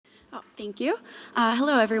Oh, thank you.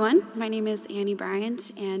 Hello, everyone. My name is Annie Bryant,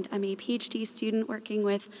 and I'm a PhD student working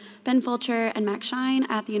with Ben Fulcher and Max Shine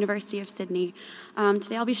at the University of Sydney.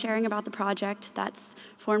 Today I'll be sharing about the project that's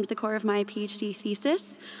formed the core of my PhD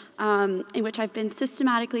thesis, in which I've been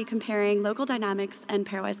systematically comparing local dynamics and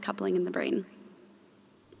pairwise coupling in the brain.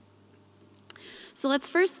 So let's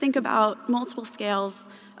first think about multiple scales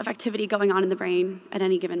of activity going on in the brain at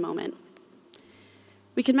any given moment.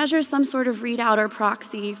 We can measure some sort of readout or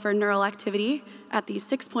proxy for neural activity at these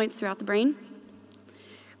 6 points throughout the brain,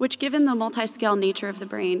 which, given the multi-scale nature of the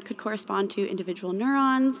brain, could correspond to individual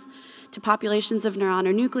neurons, to populations of neuron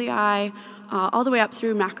or nuclei, all the way up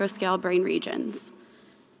through macro-scale brain regions.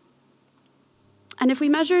 And if we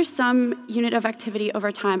measure some unit of activity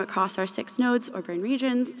over time across our 6 nodes or brain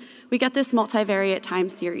regions, we get this multivariate time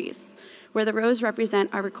series, where the rows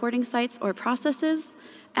represent our recording sites or processes,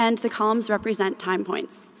 and the columns represent time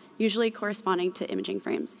points, usually corresponding to imaging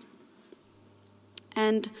frames.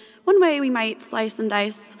 And one way we might slice and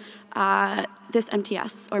dice this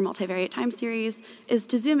MTS, or multivariate time series, is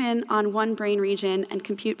to zoom in on one brain region and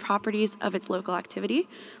compute properties of its local activity,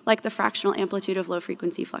 like the fractional amplitude of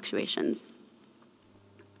low-frequency fluctuations.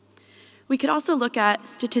 We could also look at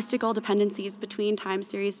statistical dependencies between time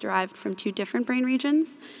series derived from 2 different brain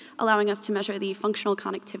regions, allowing us to measure the functional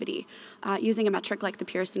connectivity using a metric like the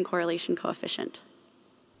Pearson correlation coefficient.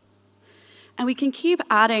 And we can keep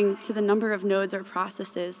adding to the number of nodes or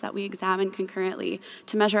processes that we examine concurrently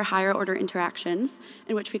to measure higher order interactions,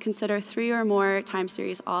 in which we consider 3 or more time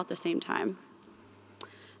series all at the same time.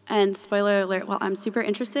 And spoiler alert, while I'm super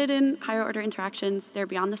interested in higher order interactions, they're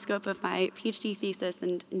beyond the scope of my PhD thesis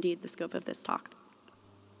and indeed the scope of this talk.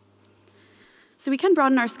 So we can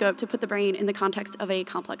broaden our scope to put the brain in the context of a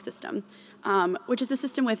complex system, which is a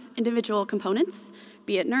system with individual components,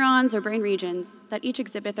 be it neurons or brain regions, that each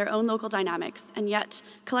exhibit their own local dynamics and yet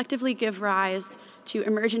collectively give rise to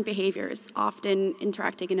emergent behaviors, often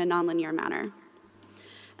interacting in a nonlinear manner.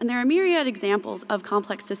 And there are myriad examples of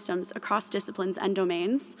complex systems across disciplines and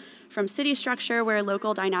domains, from city structure, where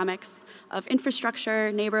local dynamics of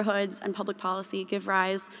infrastructure, neighborhoods, and public policy give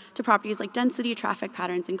rise to properties like density, traffic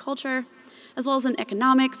patterns, and culture, as well as in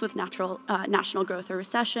economics with national growth or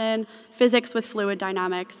recession, physics with fluid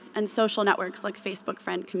dynamics, and social networks like Facebook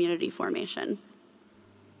friend community formation.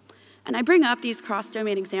 And I bring up these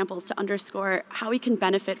cross-domain examples to underscore how we can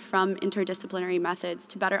benefit from interdisciplinary methods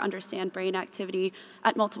to better understand brain activity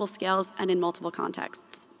at multiple scales and in multiple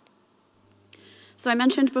contexts. So I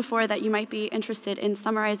mentioned before that you might be interested in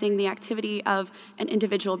summarizing the activity of an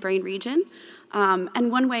individual brain region.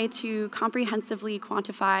 And one way to comprehensively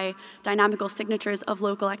quantify dynamical signatures of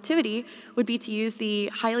local activity would be to use the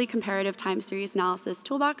highly comparative time series analysis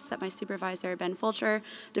toolbox that my supervisor, Ben Fulcher,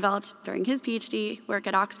 developed during his PhD work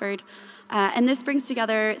at Oxford. And this brings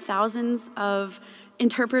together thousands of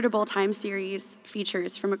interpretable time series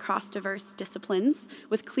features from across diverse disciplines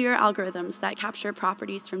with clear algorithms that capture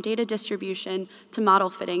properties from data distribution to model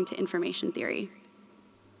fitting to information theory.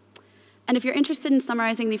 And if you're interested in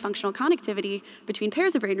summarizing the functional connectivity between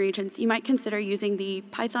pairs of brain regions, you might consider using the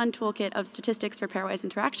Python Toolkit of Statistics for Pairwise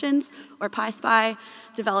Interactions, or PySpy,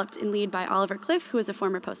 developed in lead by Oliver Cliff, who is a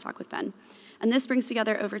former postdoc with Ben. And this brings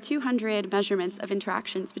together over 200 measurements of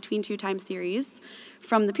interactions between 2 time series,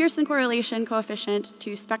 from the Pearson correlation coefficient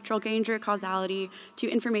to spectral Granger causality to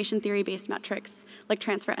information theory-based metrics like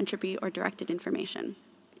transfer entropy or directed information.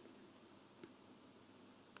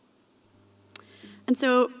 And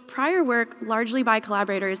so prior work, largely by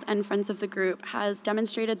collaborators and friends of the group, has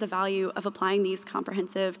demonstrated the value of applying these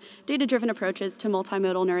comprehensive data-driven approaches to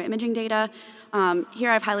multimodal neuroimaging data.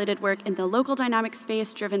 Here I've highlighted work in the local dynamic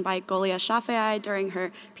space driven by Golia Shafei during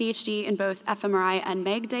her PhD in both fMRI and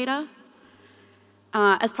MEG data.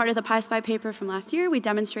 As part of the PySpy paper from last year, we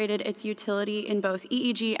demonstrated its utility in both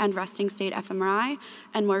EEG and resting state fMRI,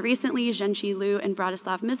 and more recently, Zhenqi Liu and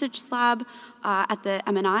Bratislav Mizic's lab at the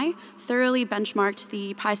MNI thoroughly benchmarked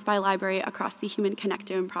the PySpy library across the Human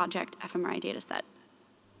Connectome Project fMRI dataset.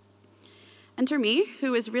 Enter me,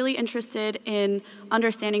 who is really interested in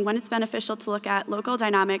understanding when it's beneficial to look at local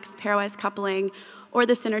dynamics, pairwise coupling, or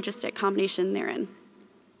the synergistic combination therein.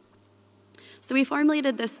 So we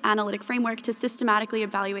formulated this analytic framework to systematically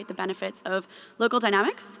evaluate the benefits of local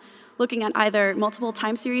dynamics, looking at either multiple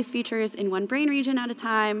time series features in one brain region at a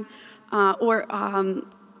time, or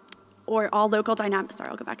all local dynamics. Sorry,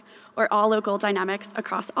 I'll go back. Or all local dynamics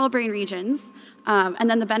across all brain regions, and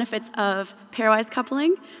then the benefits of pairwise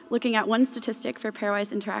coupling, looking at one statistic for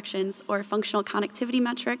pairwise interactions or functional connectivity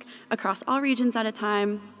metric across all regions at a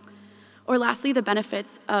time, or lastly, the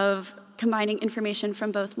benefits of combining information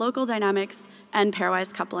from both local dynamics and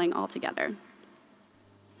pairwise coupling altogether.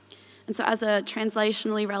 And so as a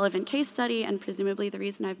translationally relevant case study, and presumably the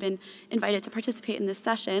reason I've been invited to participate in this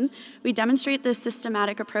session, we demonstrate this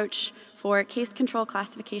systematic approach for case control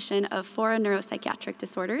classification of 4 neuropsychiatric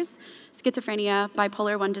disorders: schizophrenia,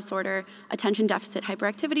 bipolar I disorder, attention deficit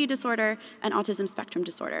hyperactivity disorder, and autism spectrum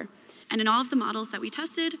disorder. And in all of the models that we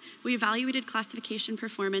tested, we evaluated classification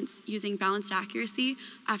performance using balanced accuracy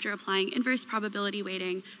after applying inverse probability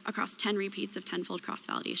weighting across 10 repeats of 10-fold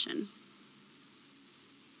cross-validation.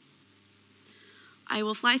 I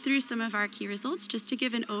will fly through some of our key results just to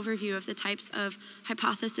give an overview of the types of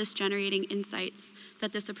hypothesis-generating insights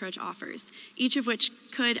that this approach offers, each of which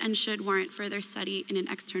could and should warrant further study in an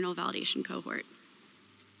external validation cohort.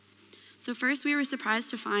 So first, we were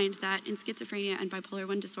surprised to find that in schizophrenia and bipolar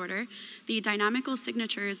I disorder, the dynamical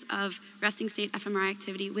signatures of resting state fMRI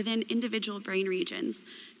activity within individual brain regions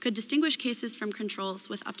could distinguish cases from controls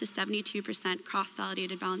with up to 72%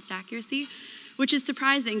 cross-validated balanced accuracy, which is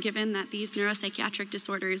surprising given that these neuropsychiatric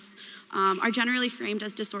disorders are generally framed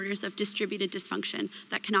as disorders of distributed dysfunction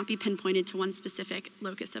that cannot be pinpointed to one specific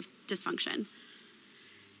locus of dysfunction.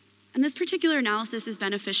 And this particular analysis is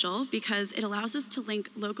beneficial because it allows us to link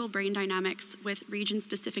local brain dynamics with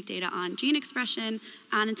region-specific data on gene expression,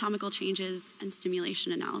 anatomical changes, and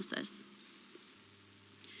stimulation analysis.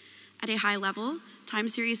 At a high level, time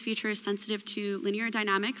series features sensitive to linear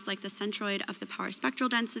dynamics like the centroid of the power spectral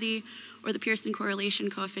density or the Pearson correlation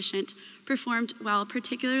coefficient performed well,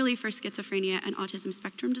 particularly for schizophrenia and autism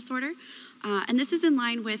spectrum disorder. And this is in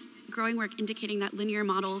line with growing work indicating that linear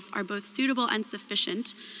models are both suitable and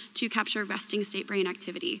sufficient to capture resting state brain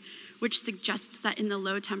activity, which suggests that in the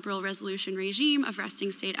low temporal resolution regime of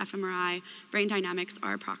resting state fMRI, brain dynamics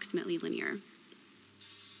are approximately linear.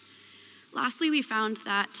 Lastly, we found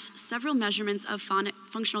that several measurements of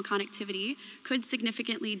functional connectivity could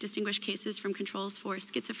significantly distinguish cases from controls for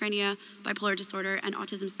schizophrenia, bipolar disorder, and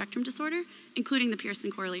autism spectrum disorder, including the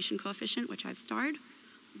Pearson correlation coefficient, which I've starred.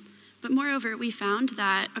 But moreover, we found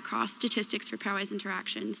that across statistics for pairwise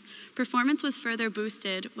interactions, performance was further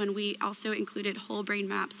boosted when we also included whole brain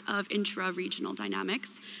maps of intra-regional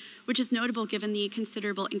dynamics, which is notable given the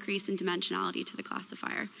considerable increase in dimensionality to the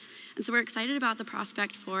classifier. And so we're excited about the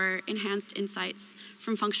prospect for enhanced insights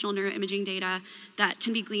from functional neuroimaging data that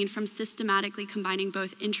can be gleaned from systematically combining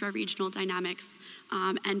both intra-regional dynamics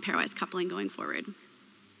and pairwise coupling going forward.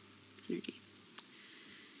 Synergy.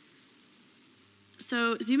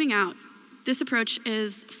 So zooming out, this approach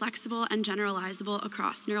is flexible and generalizable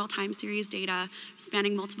across neural time series data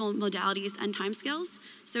spanning multiple modalities and timescales.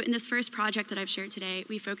 So in this first project that I've shared today,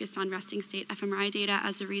 we focused on resting state fMRI data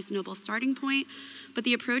as a reasonable starting point, but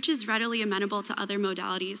the approach is readily amenable to other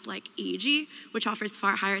modalities like EEG, which offers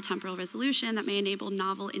far higher temporal resolution that may enable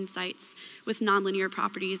novel insights with nonlinear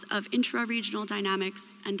properties of intra-regional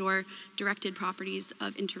dynamics and/or directed properties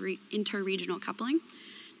of inter-regional coupling.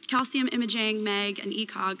 Calcium imaging, MEG, and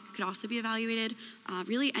ECOG could also be evaluated.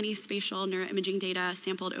 Really, any spatial neuroimaging data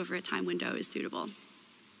sampled over a time window is suitable.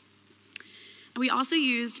 And we also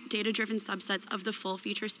used data-driven subsets of the full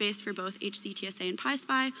feature space for both HCTSA and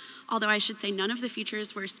PySpy, although I should say none of the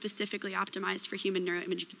features were specifically optimized for human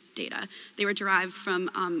neuroimaging data. They were derived from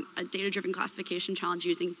a data-driven classification challenge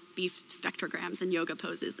using beef spectrograms and yoga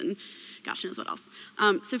poses and gosh knows what else.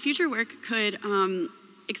 So future work could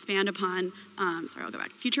expand upon,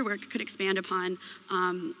 future work could expand upon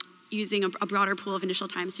using a broader pool of initial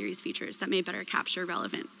time series features that may better capture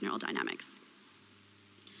relevant neural dynamics.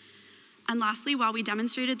 And lastly, while we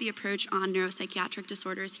demonstrated the approach on neuropsychiatric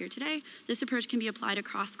disorders here today, this approach can be applied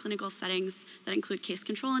across clinical settings that include case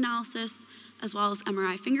control analysis, as well as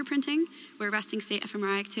MRI fingerprinting, where resting state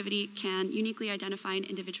fMRI activity can uniquely identify an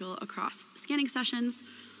individual across scanning sessions,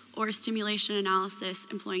 or stimulation analysis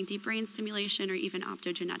employing deep brain stimulation or even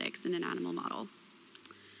optogenetics in an animal model.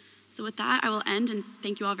 So with that, I will end and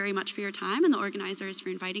thank you all very much for your time and the organizers for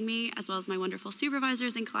inviting me, as well as my wonderful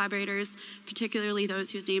supervisors and collaborators, particularly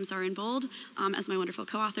those whose names are in bold, as my wonderful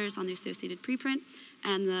co-authors on the associated preprint,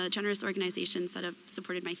 and the generous organizations that have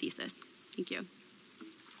supported my thesis. Thank you.